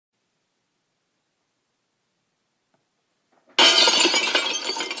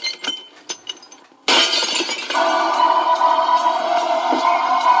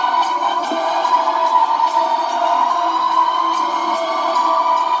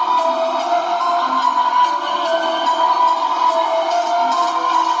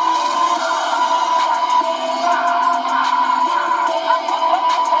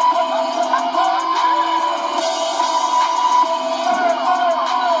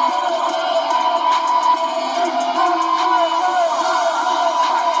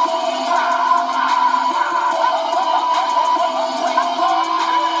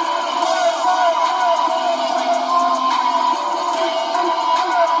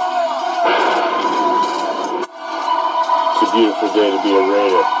beautiful day to be a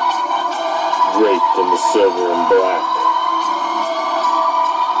Raider, draped in the silver and black.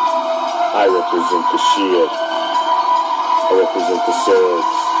 I represent the shield. I represent the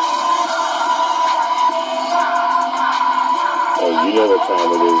swords. Oh, you know what time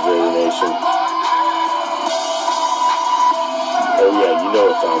it is, Raider Nation. Oh yeah, you know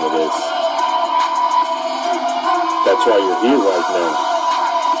what time it is. That's why you're here right now.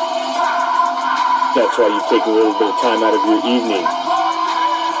 That's why you take a little bit of time out of your evening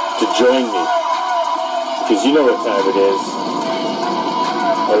to join me. Because you know what time it is.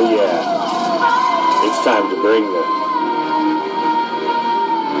 Oh yeah. It's time to bring them.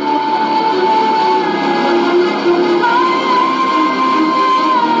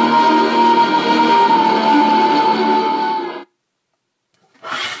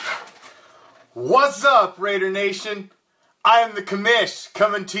 What's up, Raider Nation? I am the Commish,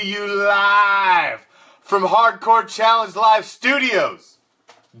 coming to you live from Hardcore Challenge Live Studios,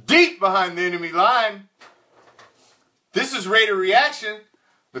 deep behind the enemy line. This is Raider Reaction,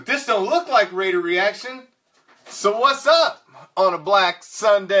 but this don't look like Raider Reaction. So what's up on a Black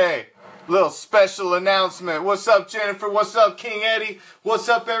Sunday? Little special announcement. What's up, Jennifer? What's up, King Eddie? What's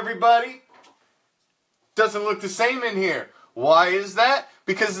up, everybody? Doesn't look the same in here. Why is that?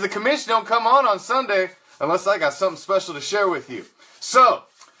 Because the Commish don't come on Sunday unless I got something special to share with you. So,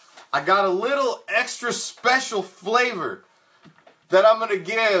 I got a little extra special flavor that I'm going to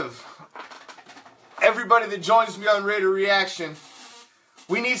give everybody that joins me on Raider Reaction.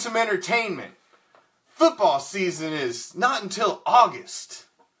 We need some entertainment. Football season is not until August.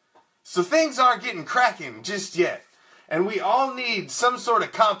 So things aren't getting cracking just yet. And we all need some sort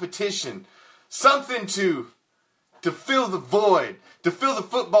of competition. Something to fill the void. To fill the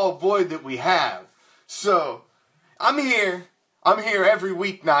football void that we have. So, I'm here every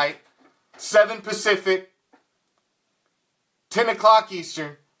weeknight, 7 Pacific, 10 o'clock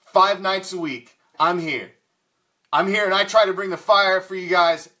Eastern, 5 nights a week. I'm here and I try to bring the fire for you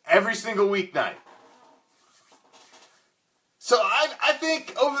guys every single weeknight. So I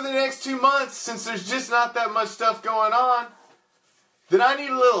think over the next 2 months, since there's just not that much stuff going on, that I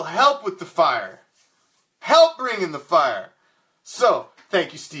need a little help with the fire. Help bringing the fire. So,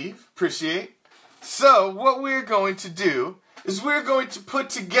 thank you, Steve. Appreciate. So, what we're going to do is we're going to put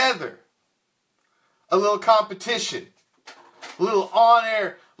together a little competition, a little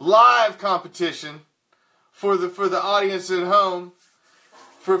on-air live competition for the audience at home,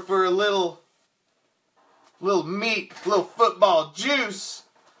 for a little meat, little football juice.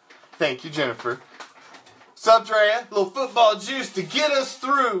 Thank you, Jennifer. Sup, Drea? Little football juice to get us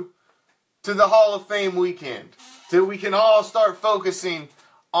through to the Hall of Fame weekend, so we can all start focusing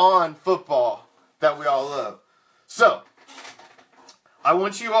on football that we all love. So, I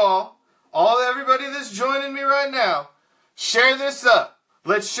want you all everybody that's joining me right now, share this up.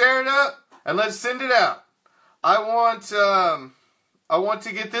 Let's share it up and let's send it out. I want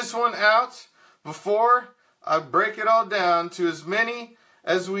to get this one out before I break it all down to as many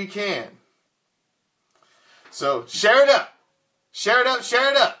as we can. So, share it up. Share it up, share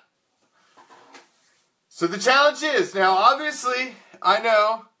it up. So the challenge is, now obviously, I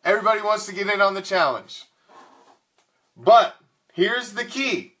know everybody wants to get in on the challenge. But, here's the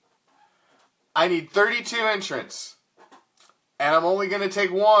key. I need 32 entrants. And I'm only going to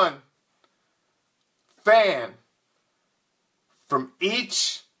take one fan from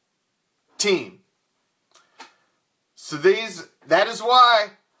each team. So that is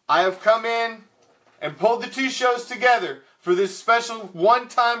why I have come in and pulled the two shows together for this special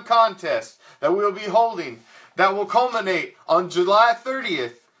one-time contest that we'll be holding that will culminate on July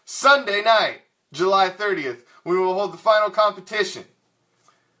 30th, Sunday night, July 30th, we will hold the final competition.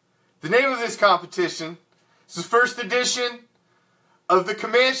 The name of this competition is the first edition of the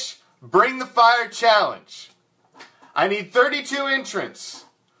Commish Bring the Fire Challenge. I need 32 entrants,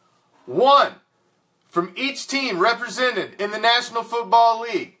 one from each team represented in the National Football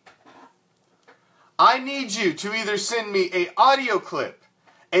League. I need you to either send me an audio clip,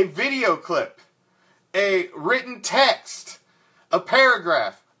 a video clip, a written text, a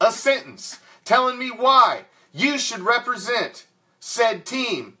paragraph, a sentence, telling me why you should represent said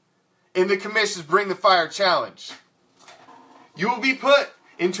team in the Commish's Bring the Fire Challenge. You will be put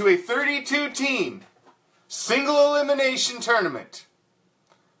into a 32-team single elimination tournament.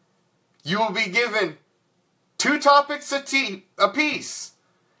 You will be given 2 topics apiece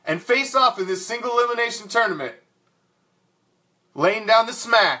and face off in this single elimination tournament, laying down the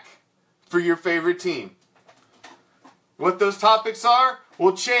smack for your favorite team. What those topics are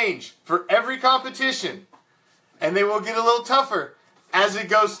will change for every competition, and they will get a little tougher as it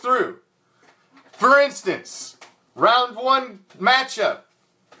goes through. For instance, Round 1 matchup.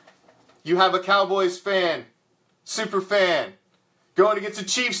 You have a Cowboys fan, super fan, going against a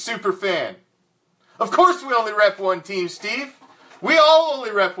Chiefs super fan. Of course we only rep one team, Steve. We all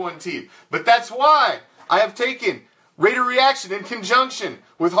only rep one team. But that's why I have taken Raider Reaction in conjunction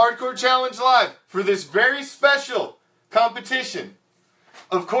with Hardcore Challenge Live for this very special competition.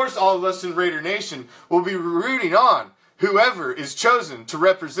 Of course, all of us in Raider Nation will be rooting on whoever is chosen to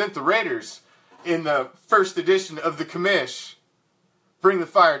represent the Raiders in the first edition of the Commish Bring the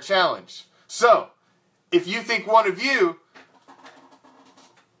Fire Challenge. So, if you think one of you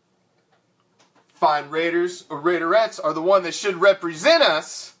fine Raiders or Raiderettes are the one that should represent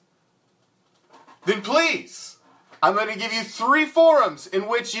us, then please, I'm going to give you 3 forums in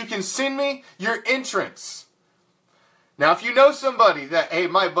which you can send me your entrance. Now, if you know somebody that, hey,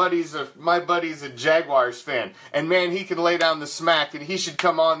 my buddy's a Jaguars fan, and man, he can lay down the smack, and he should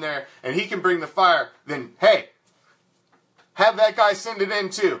come on there, and he can bring the fire, then, hey, have that guy send it in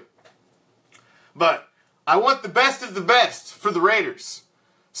too. But I want the best of the best for the Raiders.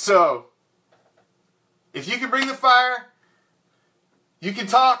 So, if you can bring the fire, you can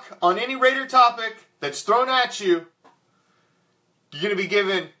talk on any Raider topic that's thrown at you. You're going to be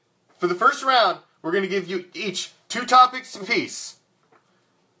given, for the first round, we're going to give you each 2 topics apiece.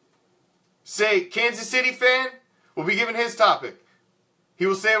 Say, Kansas City fan will be given his topic. He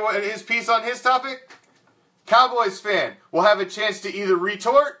will say what his piece on his topic. Cowboys fan will have a chance to either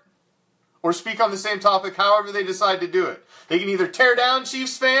retort or speak on the same topic however they decide to do it. They can either tear down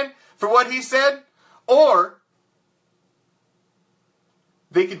Chiefs fan for what he said, or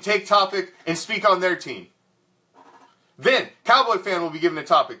they can take topic and speak on their team. Then, Cowboy fan will be given a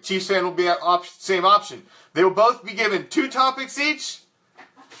topic. Chiefs fan will be at same option. They will both be given 2 topics each,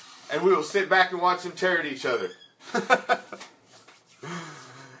 and we will sit back and watch them tear at each other.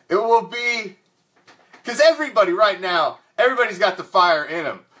 It will be, because everybody right now, everybody's got the fire in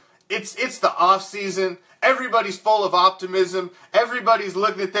them. It's the off season. Everybody's full of optimism. Everybody's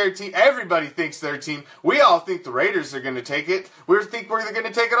looking at their team. Everybody thinks their team. We all think the Raiders are going to take it. We think we're going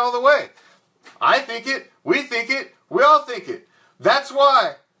to take it all the way. I think it. We think it. We all think it. That's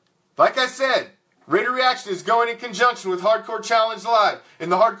why, like I said, Raider Reaction is going in conjunction with Hardcore Challenge Live in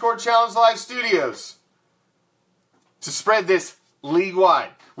the Hardcore Challenge Live studios to spread this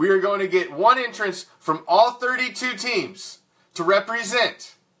league-wide. We are going to get 1 entrance from all 32 teams to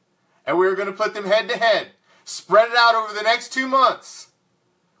represent. And we're going to put them head-to-head. Spread it out over the next 2 months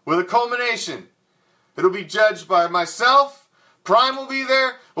with a culmination. It'll be judged by myself. Prime will be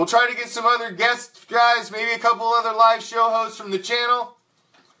there. We'll try to get some other guest guys, maybe a couple other live show hosts from the channel.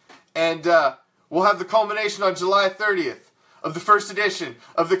 And we'll have the culmination on July 30th of the first edition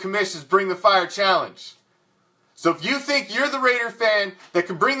of the Commission's Bring the Fire Challenge. So if you think you're the Raider fan that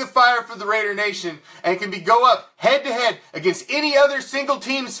can bring the fire for the Raider Nation and can go up head-to-head against any other single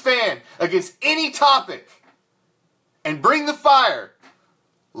team's fan, against any topic, and bring the fire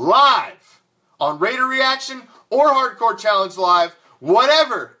live on Raider Reaction or Hardcore Challenge Live,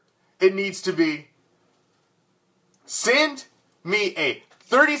 whatever it needs to be, send me a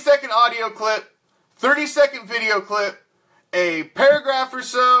 30-second audio clip, 30-second video clip, a paragraph or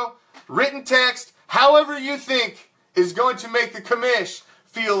so, written text, however you think is going to make the commish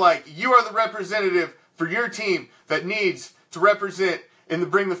feel like you are the representative for your team that needs to represent in the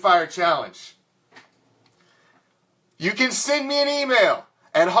Bring the Fire Challenge. You can send me an email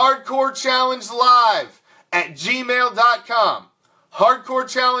at hardcorechallenge@gmail.com.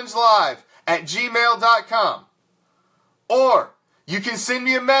 hardcorechallenge@gmail.com. Or you can send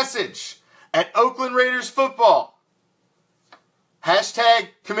me a message at Oakland Raiders Football.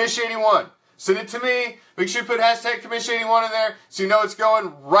 Hashtag Commish81. Send it to me. Make sure you put hashtag Commish81 in there so you know it's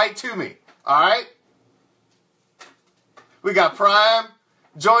going right to me. Alright? We got Prime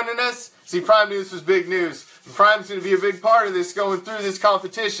joining us. See, Prime knew this was big news. And Prime's going to be a big part of this going through this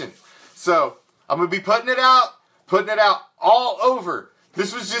competition. So, I'm going to be putting it out all over.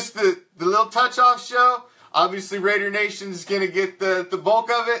 This was just the little touch-off show. Obviously, Raider Nation's going to get the bulk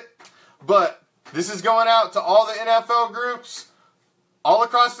of it. But this is going out to all the NFL groups all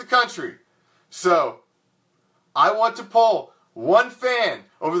across the country. So, I want to poll 1 fan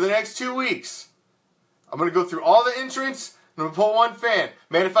over the next 2 weeks. I'm going to go through all the entrants. I'm going to pull 1 fan.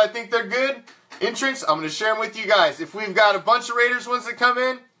 Man, if I think they're good entrants, I'm going to share them with you guys. If we've got a bunch of Raiders ones that come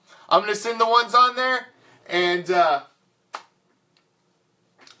in, I'm going to send the ones on there and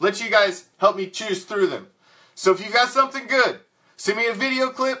let you guys help me choose through them. So if you got something good, send me a video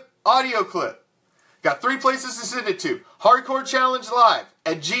clip, audio clip. Got 3 places to send it to.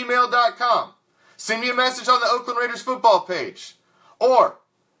 hardcorechallenge@gmail.com. Send me a message on the Oakland Raiders football page. Or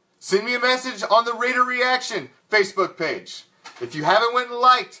send me a message on the Raider Reaction Facebook page. If you haven't went and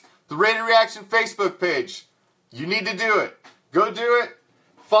liked the Raider Reaction Facebook page, you need to do it. Go do it.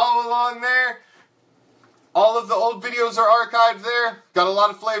 Follow along there. All of the old videos are archived there. Got a lot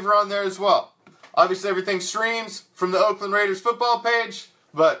of flavor on there as well. Obviously, everything streams from the Oakland Raiders football page,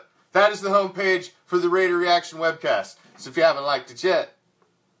 but that is the home page for the Raider Reaction webcast. So if you haven't liked it yet,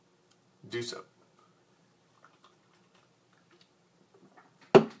 do so.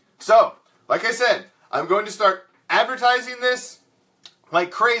 So, like I said, I'm going to start advertising this like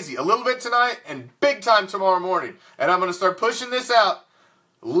crazy. A little bit tonight and big time tomorrow morning. And I'm going to start pushing this out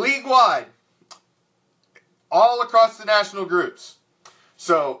league-wide all across the national groups.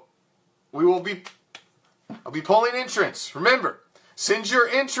 So, I'll be pulling entrants. Remember, send your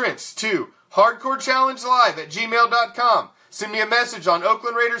entrants to hardcorechallengelive@gmail.com. Send me a message on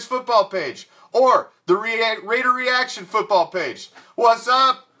Oakland Raiders football page or the Raider Reaction football page. What's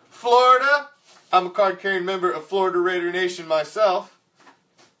up, Florida? I'm a card-carrying member of Florida Raider Nation myself.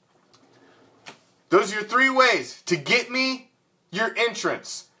 Those are your 3 ways to get me your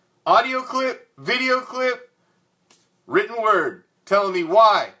entrants. Audio clip, video clip, written word telling me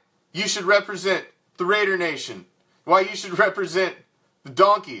why you should represent the Raider Nation, why you should represent the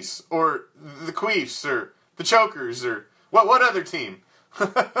Donkeys or the Queefs or the Chokers or what other team?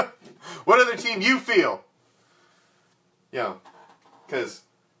 What other team you feel? Because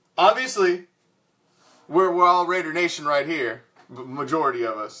obviously we're all Raider Nation right here, majority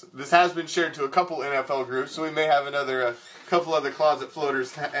of us. This has been shared to a couple NFL groups, so we may have another couple other closet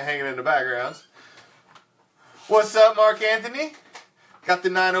floaters hanging in the backgrounds. What's up, Mark Anthony? Got the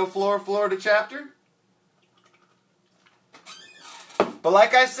 904 Florida chapter. But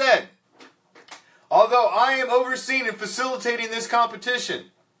like I said, although I am overseeing and facilitating this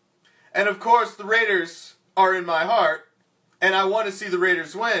competition, and of course the Raiders are in my heart, and I want to see the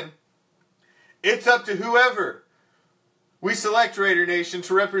Raiders win, it's up to whoever we select, Raider Nation,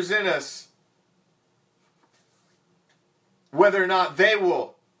 to represent us, whether or not they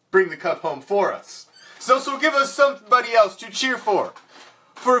will bring the cup home for us. So give us somebody else to cheer for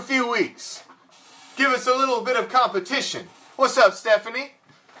a few weeks. Give us a little bit of competition. What's up, Stephanie?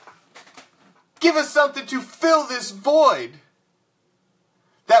 Give us something to fill this void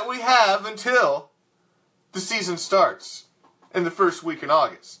that we have until the season starts in the first week in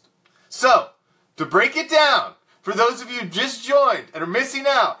August. So, to break it down, for those of you who just joined and are missing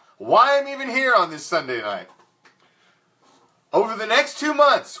out, why I'm even here on this Sunday night. Over the next 2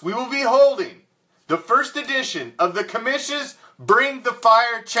 months, we will be holding the first edition of the Commission's Bring the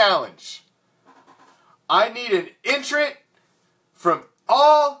Fire Challenge. I need an entrant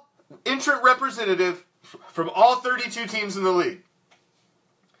representative from all 32 teams in the league.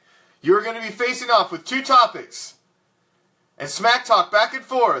 You're going to be facing off with 2 topics and smack talk back and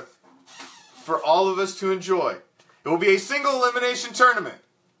forth for all of us to enjoy. It will be a single elimination tournament.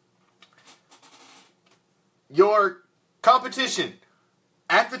 Your competition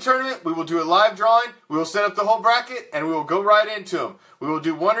at the tournament, we will do a live drawing, we will set up the whole bracket, and we will go right into them. We will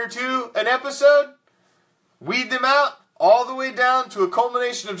do 1 or 2 an episode, weed them out, all the way down to a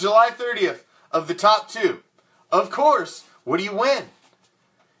culmination of July 30th of the top 2. Of course, what do you win?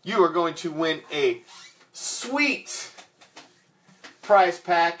 You are going to win a sweet prize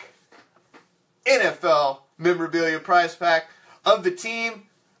pack, NFL memorabilia prize pack of the team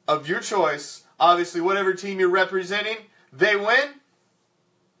of your choice. Obviously, whatever team you're representing, they win.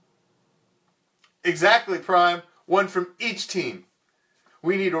 Exactly, Prime. 1 from each team.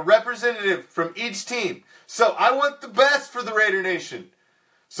 We need a representative from each team. So I want the best for the Raider Nation.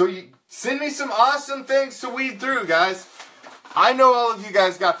 So you send me some awesome things to weed through, guys. I know all of you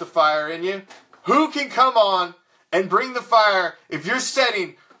guys got the fire in you. Who can come on and bring the fire if you're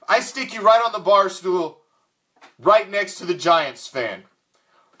setting, I stick you right on the bar stool, right next to the Giants fan,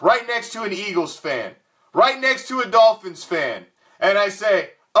 right next to an Eagles fan, right next to a Dolphins fan, and I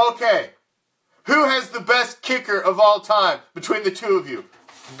say, okay, who has the best kicker of all time between the 2 of you?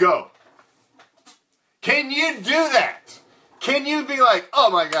 Go. Can you do that? Can you be like, oh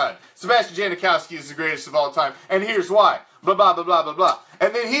my God, Sebastian Janikowski is the greatest of all time, and here's why, blah, blah, blah, blah, blah, blah.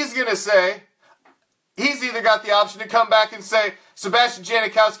 And then he's going to say, he's either got the option to come back and say, Sebastian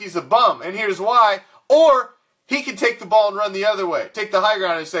Janikowski's a bum, and here's why, or he can take the ball and run the other way, take the high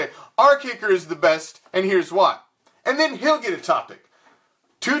ground and say, our kicker is the best, and here's why. And then he'll get a topic.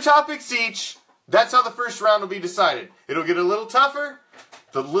 2 topics each. That's how the first round will be decided. It'll get a little tougher.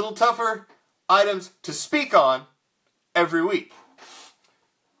 The little tougher items to speak on every week.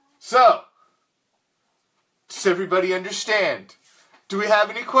 So, does everybody understand? Do we have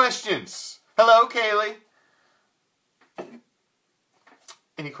any questions? Hello, Kaylee.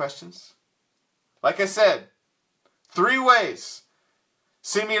 Any questions? Like I said, 3 ways.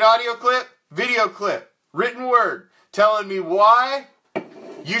 Send me an audio clip, video clip, written word, telling me why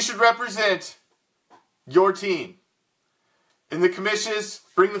you should represent your team in the Commission's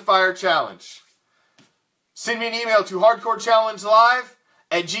Bring the Fire Challenge. Send me an email to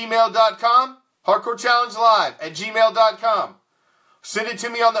hardcorechallengelive@gmail.com, hardcorechallengelive@gmail.com. Send it to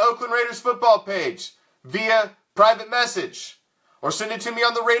me on the Oakland Raiders football page via private message. Or send it to me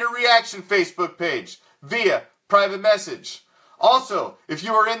on the Raider Reaction Facebook page via private message. Also, if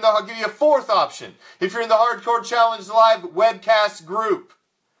you are in the, I'll give you a 4th option. If you're in the Hardcore Challenge Live webcast group,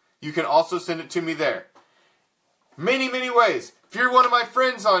 you can also send it to me there. Many, many ways. If you're one of my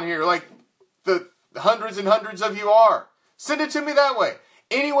friends on here, like the hundreds and hundreds of you are, send it to me that way.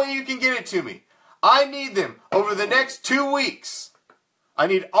 Any way you can get it to me. I need them over the next 2 weeks. I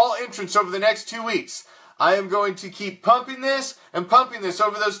need all entrants over the next 2 weeks. I am going to keep pumping this and pumping this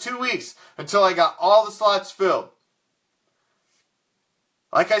over those 2 weeks until I got all the slots filled.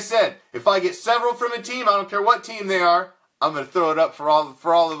 Like I said, if I get several from a team, I don't care what team they are, I'm going to throw it up for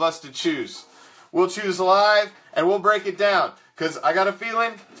all of us to choose. We'll choose live and we'll break it down. Because I got a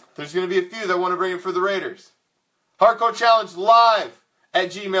feeling there's going to be a few that want to bring it for the Raiders. Hardcore Challenge Live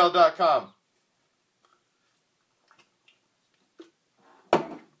 @gmail.com.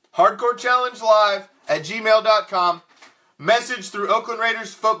 Hardcore Challenge Live @gmail.com. Message through Oakland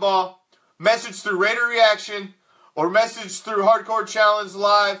Raiders football, message through Raider Reaction, or message through Hardcore Challenge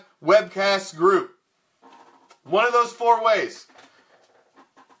Live webcast group. One of those 4 ways.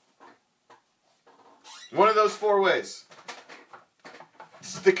 One of those 4 ways.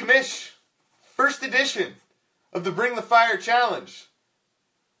 This is the Commish, 1st edition of the Bring the Fire Challenge.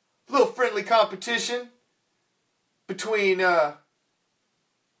 A little friendly competition between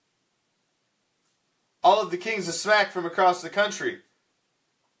all of the kings of smack from across the country.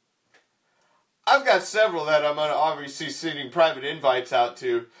 I've got several that I'm obviously sending private invites out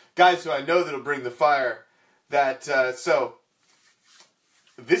to. Guys who I know that'll bring the fire. So,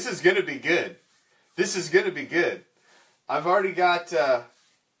 this is going to be good. This is going to be good. I've already got,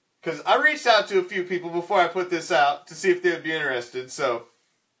 because I reached out to a few people before I put this out to see if they would be interested. So,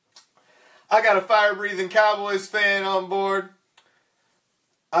 I got a fire-breathing Cowboys fan on board.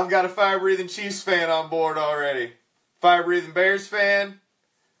 I've got a fire-breathing Chiefs fan on board already. Fire-breathing Bears fan.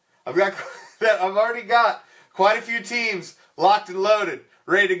 I've already got quite a few teams locked and loaded,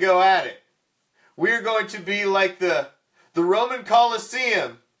 ready to go at it. We're going to be like the Roman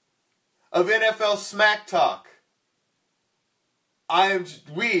Coliseum of NFL smack talk.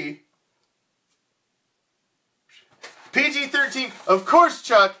 PG-13. Of course,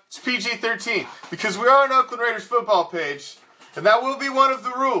 Chuck, it's PG-13 because we are an Oakland Raiders football page. And that will be one of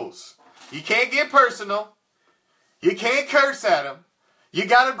the rules. You can't get personal. You can't curse at them. You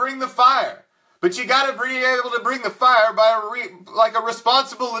got to bring the fire. But you got to be able to bring the fire by like a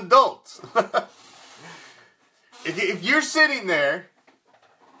responsible adult. If you're sitting there,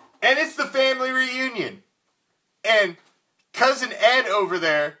 and it's the family reunion, and Cousin Ed over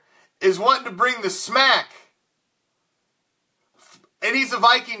there is wanting to bring the smack, and he's a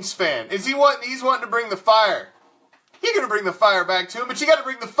Vikings fan, he's wanting to bring the fire. You're going to bring the fire back to him, but you got to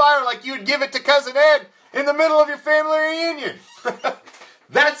bring the fire like you would give it to Cousin Ed in the middle of your family reunion.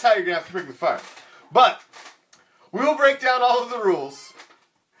 That's how you're going to have to bring the fire. But we will break down all of the rules,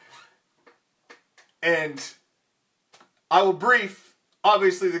 and I will brief,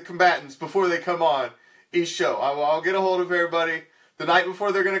 obviously, the combatants before they come on each show. I'll get a hold of everybody the night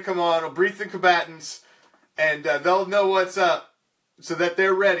before they're going to come on. I'll brief the combatants, and they'll know what's up so that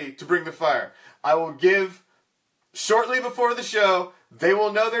they're ready to bring the fire. I will give... Shortly before the show, they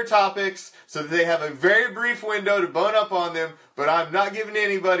will know their topics, so that they have a very brief window to bone up on them, but I'm not giving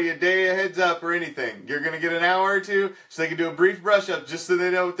anybody a day a heads up or anything. You're going to get an hour or two, so they can do a brief brush up just so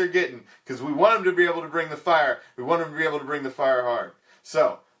they know what they're getting, because we want them to be able to bring the fire. We want them to be able to bring the fire hard.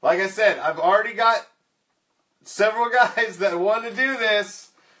 So, like I said, I've already got several guys that want to do this,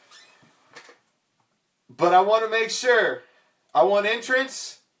 but I want to make sure, I want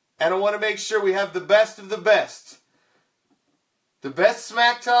entrance, and I want to make sure we have the best of the best. The best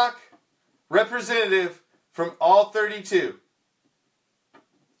smack talk representative from all 32.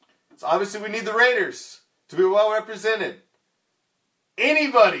 So obviously we need the Raiders to be well represented.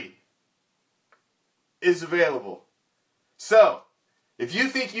 Anybody is available. So, if you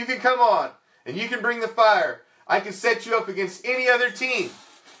think you can come on and you can bring the fire, I can set you up against any other team.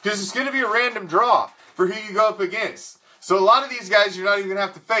 Because it's going to be a random draw for who you go up against. So a lot of these guys you're not even going to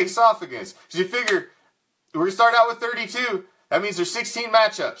have to face off against. Because you figure, we're going to start out with 32. That means there's 16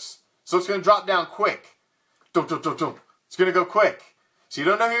 matchups. So it's going to drop down quick. It's going to go quick. So you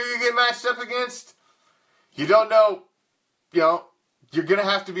don't know who you're going to get matched up against. You don't know, you're going to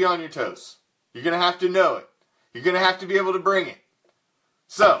have to be on your toes. You're going to have to know it. You're going to have to be able to bring it.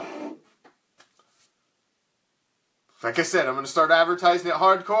 So, like I said, I'm going to start advertising it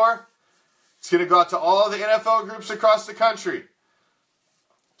hardcore. It's going to go out to all the NFL groups across the country.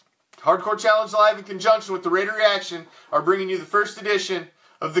 Hardcore Challenge Live, in conjunction with the Raider Reaction, are bringing you the first edition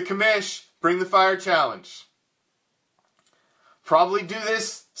of the Commish Bring the Fire Challenge. Probably do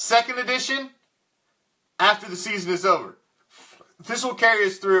this second edition after the season is over. This will carry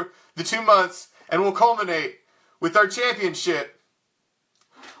us through the 2 months and will culminate with our championship.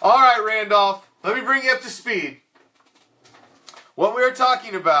 Alright, Randolph, let me bring you up to speed. What we are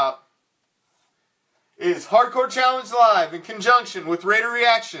talking about is Hardcore Challenge Live, in conjunction with Raider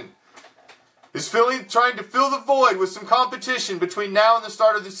Reaction, is trying to fill the void with some competition between now and the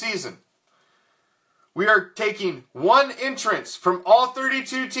start of the season. We are taking one entrance from all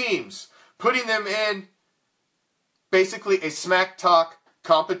 32 teams, putting them in basically a smack talk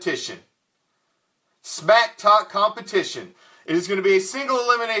competition. Smack talk competition. It is going to be a single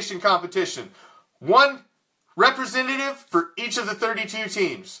elimination competition. One representative for each of the 32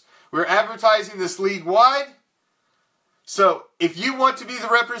 teams. We're advertising this league-wide. So if you want to be the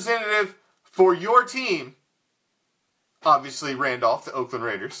representative for your team, obviously Randolph, the Oakland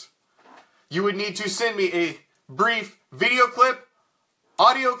Raiders, you would need to send me a brief video clip,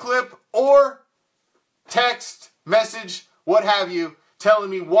 audio clip, or text, message, what have you, telling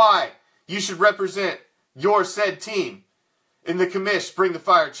me why you should represent your said team in the Commish Bring the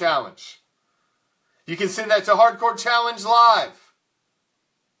Fire Challenge. You can send that to Hardcore Challenge Live.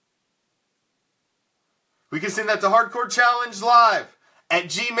 We can send that to Hardcore Challenge Live at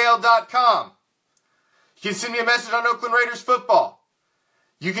gmail.com. You can send me a message on Oakland Raiders football.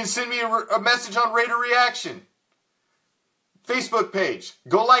 You can send me a message on Raider Reaction Facebook page.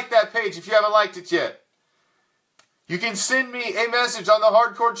 Go like that page if you haven't liked it yet. You can send me a message on the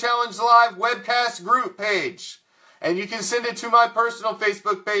Hardcore Challenge Live webcast group page. And you can send it to my personal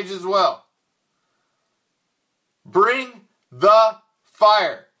Facebook page as well. Bring the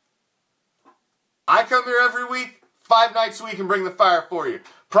fire. I come here every week, 5 nights a week, and bring the fire for you.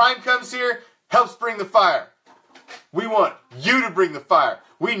 Prime comes here, helps bring the fire. We want you to bring the fire.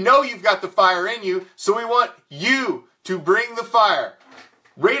 We know you've got the fire in you, so we want you to bring the fire.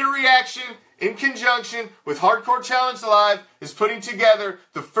 Raider Reaction, in conjunction with Hardcore Challenge Live, is putting together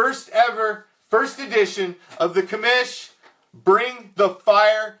the first edition of the Commish Bring the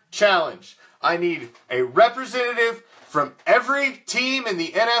Fire Challenge. I need a representative from every team in the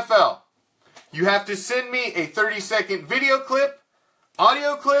NFL. You have to send me a 30-second video clip,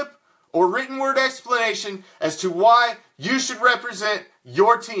 audio clip, or written word explanation as to why you should represent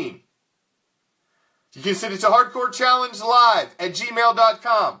your team. You can send it to Hardcore Challenge Live at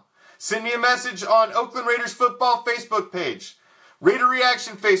gmail.com. Send me a message on Oakland Raiders football Facebook page, Raider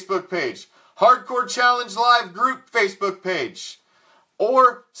Reaction Facebook page, Hardcore Challenge Live group Facebook page,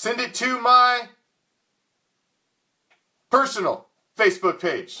 or send it to my personal Facebook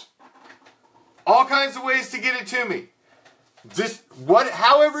page. All kinds of ways to get it to me.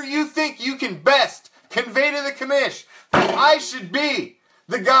 However you think you can best convey to the Commish that I should be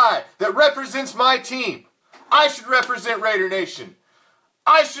the guy that represents my team. I should represent Raider Nation.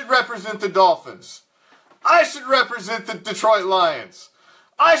 I should represent the Dolphins. I should represent the Detroit Lions.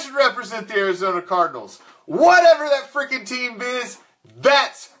 I should represent the Arizona Cardinals. Whatever that freaking team is,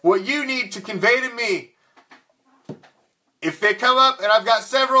 that's what you need to convey to me. If they come up, and I've got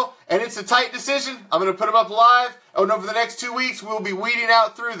several, and it's a tight decision, I'm going to put them up live, and over the next 2 weeks, we'll be weeding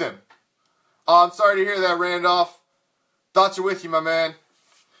out through them. Oh, I'm sorry to hear that, Randolph. Thoughts are with you, my man.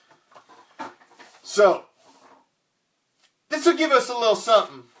 So, this will give us a little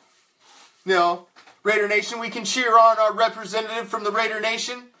something. You know, Raider Nation, we can cheer on our representative from the Raider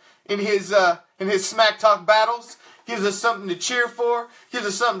Nation in his smack talk battles. Gives us something to cheer for. Gives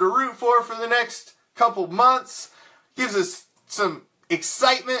us something to root for the next couple months. Gives us some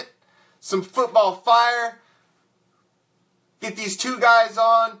excitement, some football fire. Get these two guys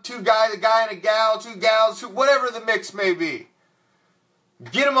on, a guy and a gal, two gals, whatever the mix may be.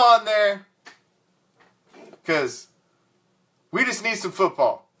 Get them on there, because we just need some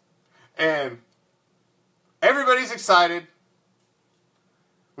football. And everybody's excited.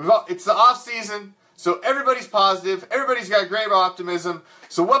 It's the off season, so everybody's positive. Everybody's got great optimism.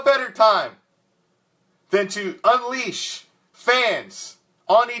 So what better time than to unleash fans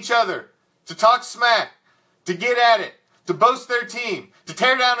on each other, to talk smack, to get at it, to boast their team, to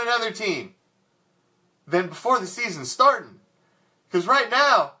tear down another team, than before the season's starting. Because right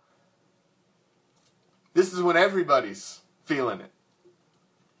now, this is when everybody's feeling it.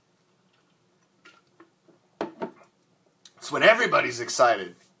 It's when everybody's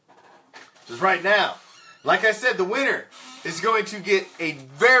excited. Just right now. Like I said, the winner is going to get a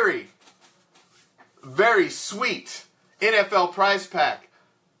very, very sweet NFL prize pack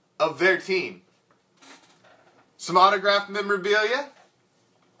of their team. Some autographed memorabilia.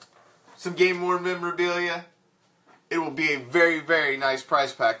 Some game-worn memorabilia. It will be a very, very nice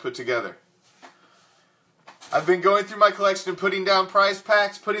prize pack put together. I've been going through my collection and putting down prize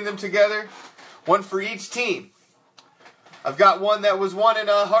packs, putting them together. One for each team. I've got one that was won in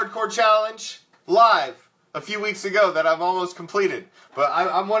a hardcore challenge live a few weeks ago that I've almost completed. But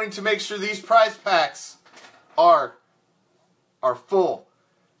I'm wanting to make sure these prize packs are full.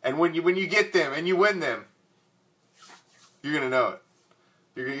 And when you get them and you win them, you're going to know it.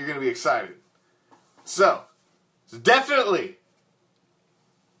 You're going to be excited. So, it's definitely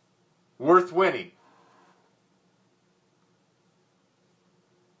worth winning.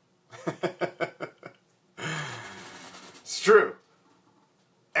 It's true.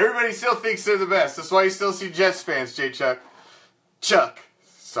 Everybody still thinks they're the best. That's why you still see Jets fans, Chuck.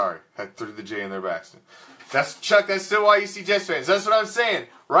 Sorry, I threw the J in there by accident. That's Chuck. That's still why you see Jets fans. That's what I'm saying.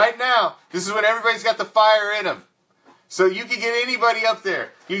 Right now, this is when everybody's got the fire in them. So you can get anybody up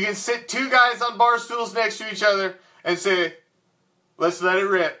there. You can sit two guys on bar stools next to each other and say, let's let it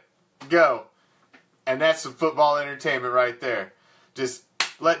rip. Go. And that's some football entertainment right there. Just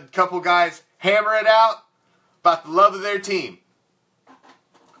let a couple guys hammer it out about the love of their team.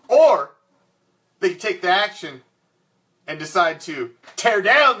 Or they can take the action and decide to tear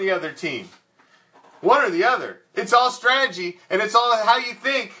down the other team. One or the other. It's all strategy, and it's all how you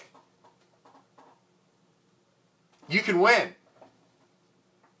think you can win.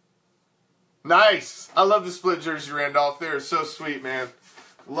 Nice. I love the split jersey, Randolph. They're so sweet, man.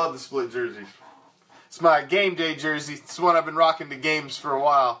 Love the split jerseys. It's my game day jersey. It's one I've been rocking to games for a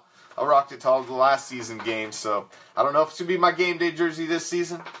while. I rocked it to all the last season games, so I don't know if it's going to be my game day jersey this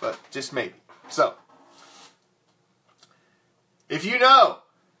season, but just maybe. So, if you know,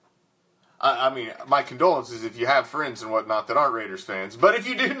 I mean, my condolences if you have friends and whatnot that aren't Raiders fans, but if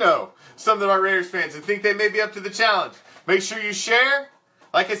you do know some that aren't Raiders fans and think they may be up to the challenge, make sure you share.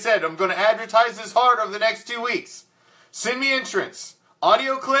 Like I said, I'm going to advertise this hard over the next 2 weeks. Send me entrants,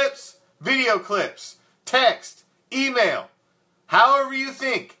 audio clips, video clips, text, email, however you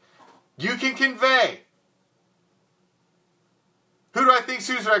think you can convey. Who do I think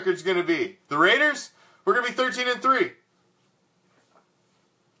whose record's going to be? The Raiders? We're going to be 13-3.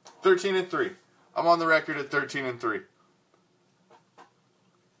 13-3. I'm on the record at 13-3.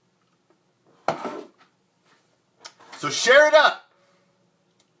 So share it up.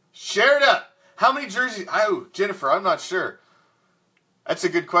 Share it up. How many jerseys? Oh, Jennifer, I'm not sure. That's a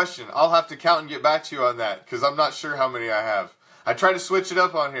good question. I'll have to count and get back to you on that because I'm not sure how many I have. I try to switch it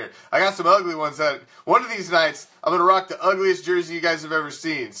up on here. I got some ugly ones that one of these nights I'm gonna rock the ugliest jersey you guys have ever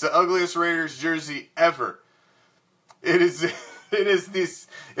seen. It's the ugliest Raiders jersey ever. It is this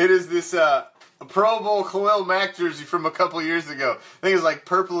Pro Bowl Khalil Mack jersey from a couple years ago. I think it's like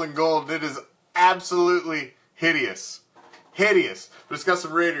purple and gold. It is absolutely hideous. Hideous. But it's got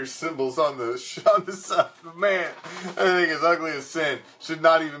some Raiders symbols on the side. Man, I think it's ugly as sin. Should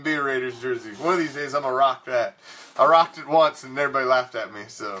not even be a Raiders jersey. One of these days I'm gonna rock that. I rocked it once and everybody laughed at me,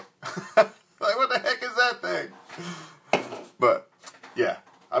 so like what the heck is that thing? But yeah,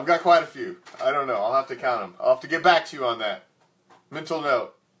 I've got quite a few. I don't know. I'll have to count them. I'll have to get back to you on that. Mental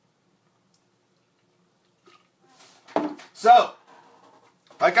note. So,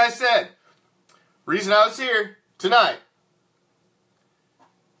 like I said, reason I was here tonight,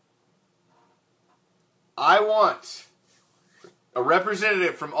 I want a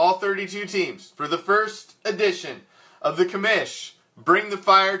representative from all 32 teams for the first edition of the Commish Bring the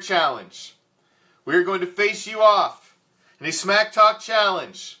Fire Challenge. We are going to face you off in a Smack Talk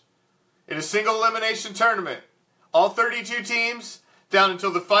Challenge in a single elimination tournament. All 32 teams down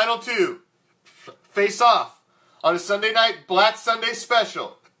until the final two face off on a Sunday night Black Sunday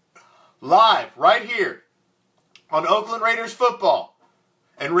special live right here on Oakland Raiders football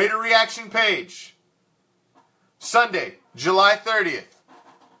and Raider Reaction page. Sunday, July 30th.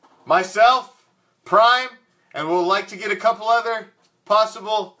 Myself, Prime, and we'll like to get a couple other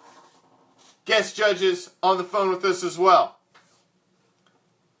possible guest judges on the phone with us as well.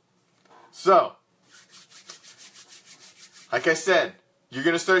 So, like I said, you're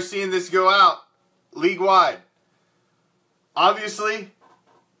going to start seeing this go out league-wide. Obviously,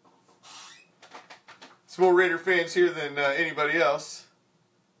 it's more Raider fans here than anybody else.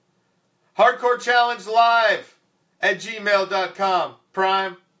 Hardcore Challenge Live at gmail.com.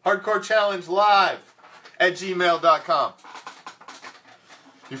 Prime, Hardcore Challenge Live at gmail.com.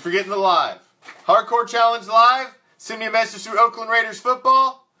 You're forgetting the live. Hardcore Challenge Live, Send me a message through Oakland Raiders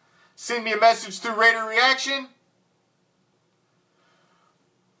Football. Send me a message through Raider Reaction.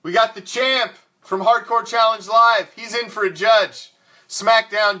 We got the champ from Hardcore Challenge Live. He's in for a judge.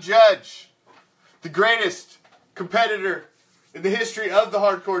 SmackDown judge. The greatest competitor in the history of the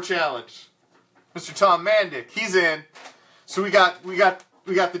Hardcore Challenge. Mr. Tom Mandick. He's in. So we got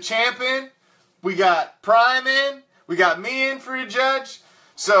the champ in. We got Prime in. We got me in for a judge.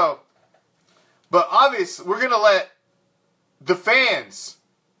 So, but obviously we're going to let the fans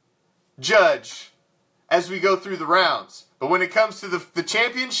judge as we go through the rounds. But when it comes to the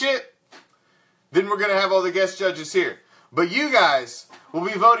championship, then we're going to have all the guest judges here. But you guys will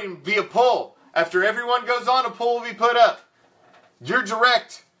be voting via poll. After everyone goes on, a poll will be put up. Your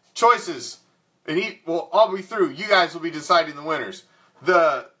direct choices, and will all be through. You guys will be deciding the winners.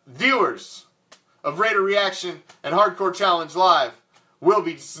 The viewers of Raider Reaction and Hardcore Challenge Live will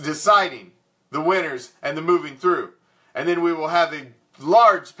be deciding the winners and the moving through. And then we will have a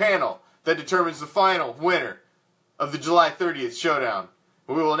large panel that determines the final winner of the July 30th showdown.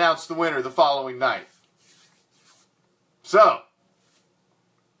 We will announce the winner the following night. So,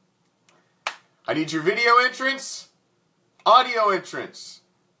 I need your video entrance, audio entrance,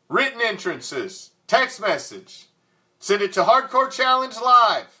 written entrances, text message. Send it to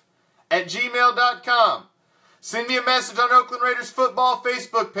hardcorechallengelive@gmail.com. Send me a message on Oakland Raiders Football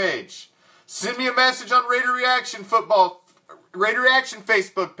Facebook page. Send me a message on Raider Reaction Facebook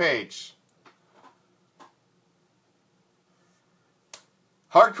page.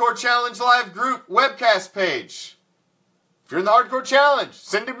 Hardcore Challenge Live group webcast page. If you're in the Hardcore Challenge,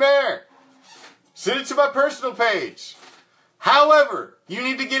 send it there. Send it to my personal page. However, you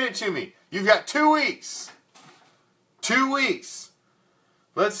need to get it to me. You've got 2 weeks. 2 weeks.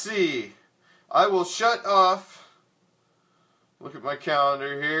 Let's see. I will shut off. Look at my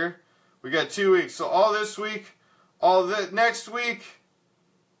calendar here. We got 2 weeks. So all this week, all the next week.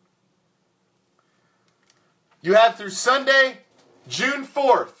 You have through Sunday, June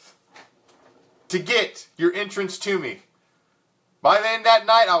 4th, to get your entrance to me. By then that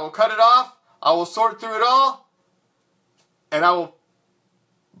night, I will cut it off. I will sort through it all. And I will,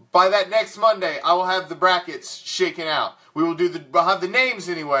 by that next Monday, I will have the brackets shaken out. We'll have the names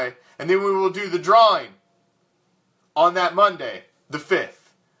anyway. And then we will do the drawing on that Monday, the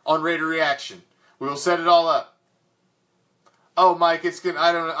 5th, on Raider Reaction. We will set it all up. Oh, Mike, he's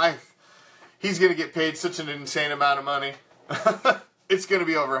gonna get paid such an insane amount of money. It's gonna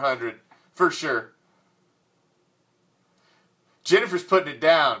be over 100, for sure. Jennifer's putting it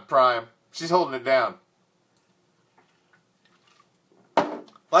down, Prime. She's holding it down.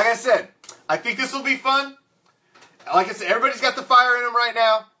 Like I said, I think this will be fun. Like I said, everybody's got the fire in them right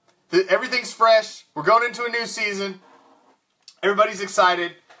now. Everything's fresh. We're going into a new season. Everybody's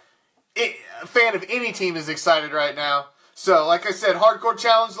excited. A fan of any team is excited right now. So, like I said, Hardcore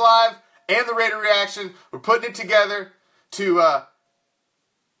Challenge Live and the Raider Reaction, we're putting it together to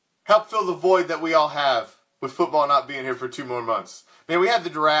help fill the void that we all have with football not being here for 2 more months. Man, we had the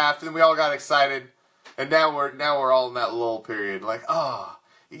draft, and we all got excited, and now we're all in that lull period. Like, oh,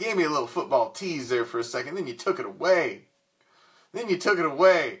 you gave me a little football tease there for a second, then you took it away. And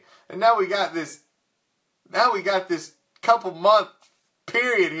now we got this couple month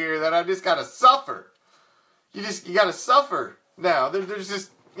period here that I just gotta suffer. You gotta suffer now. There's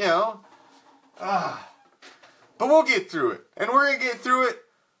just, But we'll get through it. And we're gonna get through it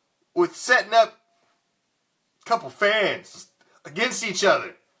with setting up a couple fans against each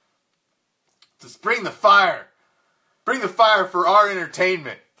other. Just bring the fire. Bring the fire for our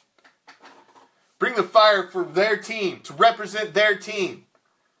entertainment. Bring the fire for their team, to represent their team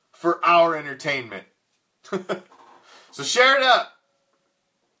for our entertainment. So share it up.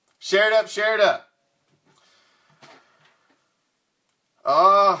 Share it up.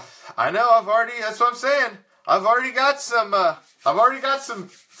 I know, that's what I'm saying. I've already got some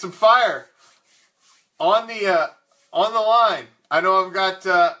fire on the line. I know I've got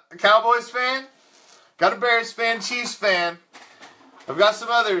a Cowboys fan, got a Bears fan, Chiefs fan. I've got some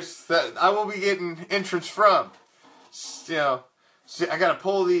others that I will be getting entrance from. I gotta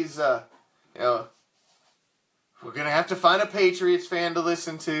pull these, we're gonna have to find a Patriots fan to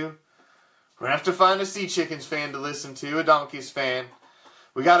listen to. We're gonna have to find a Sea Chickens fan to listen to, a Donkeys fan.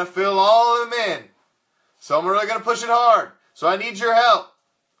 We gotta fill all of them in. So I'm really gonna push it hard. So I need your help.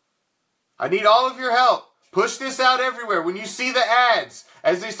 I need all of your help. Push this out everywhere. When you see the ads,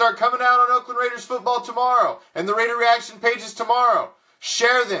 as they start coming out on Oakland Raiders football tomorrow, and the Raider Reaction pages tomorrow,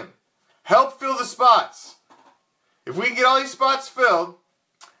 share them. Help fill the spots. If we can get all these spots filled,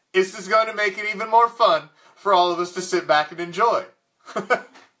 this is going to make it even more fun for all of us to sit back and enjoy.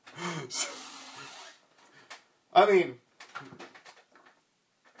 I mean,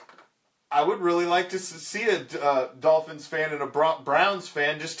 I would really like to see a Dolphins fan and a Browns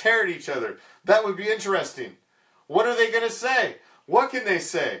fan just tear at each other. That would be interesting. What are they going to say? What can they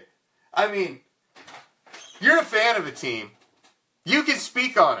say? I mean, you're a fan of a team. You can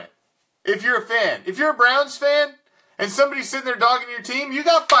speak on it. If you're a fan. If you're a Browns fan and somebody's sitting there dogging your team, you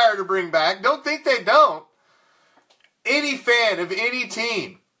got fire to bring back. Don't think they don't. Any fan of any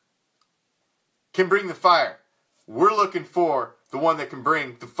team can bring the fire. We're looking for the one that can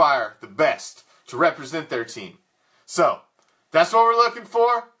bring the fire the best to represent their team. So, that's what we're looking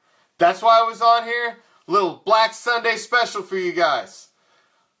for. That's why I was on here. Little Black Sunday special for you guys.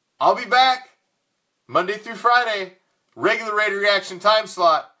 I'll be back Monday through Friday, regular Raider Reaction time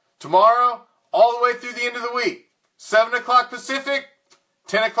slot. Tomorrow, all the way through the end of the week. 7 o'clock Pacific,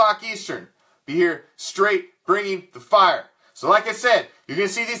 10 o'clock Eastern. Be here straight bringing the fire. So like I said, you're going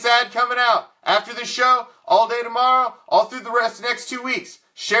to see this ad coming out after the show, all day tomorrow, all through the rest of the next 2 weeks.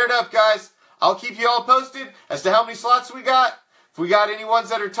 Share it up, guys. I'll keep you all posted as to how many slots we got. If we got any ones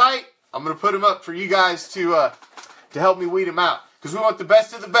that are tight, I'm going to put them up for you guys to help me weed them out. Because we want the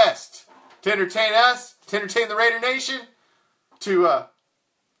best of the best to entertain us, to entertain the Raider Nation, to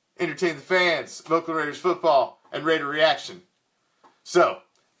entertain the fans of Oakland Raiders football and Raider Reaction. So,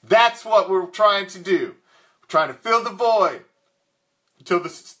 that's what we're trying to do. We're trying to fill the void until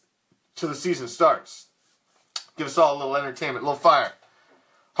the season starts. Give us all a little entertainment, a little fire.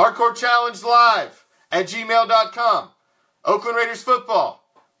 Hardcore Challenge Live at gmail.com. Oakland Raiders football.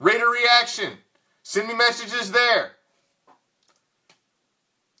 Raider Reaction. Send me messages there.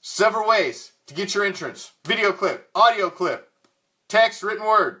 Several ways to get your entrance. Video clip, audio clip, text, written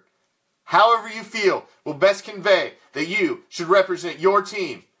word. However you feel will best convey that you should represent your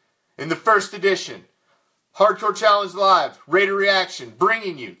team in the first edition. Hardcore Challenge Live, Raider Reaction,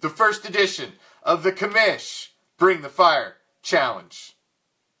 bringing you the first edition of the Commish Bring the Fire Challenge.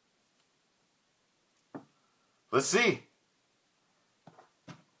 Let's see.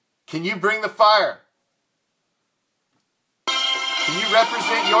 Can you bring the fire? Can you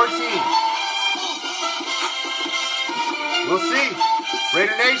represent your team? We'll see.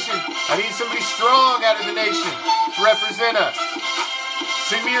 Raider Nation, I need somebody strong out of the nation to represent us.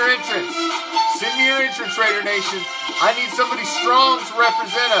 Send me your entrance. Send me your entrance, Raider Nation. I need somebody strong to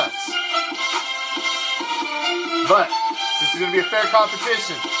represent us. But this is going to be a fair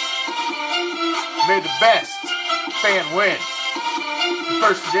competition. May the best fan win. The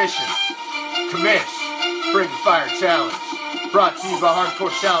first edition, Commish Bring the Fire Challenge. Brought to you by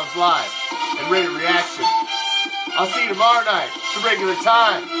Hardcore Challenge Live and Raider Reaction. I'll see you tomorrow night, the regular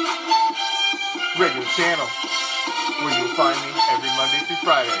time, regular channel, where you'll find me every Monday through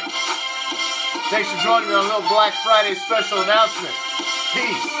Friday. Thanks for joining me on a little Black Friday special announcement.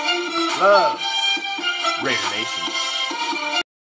 Peace, love, Raider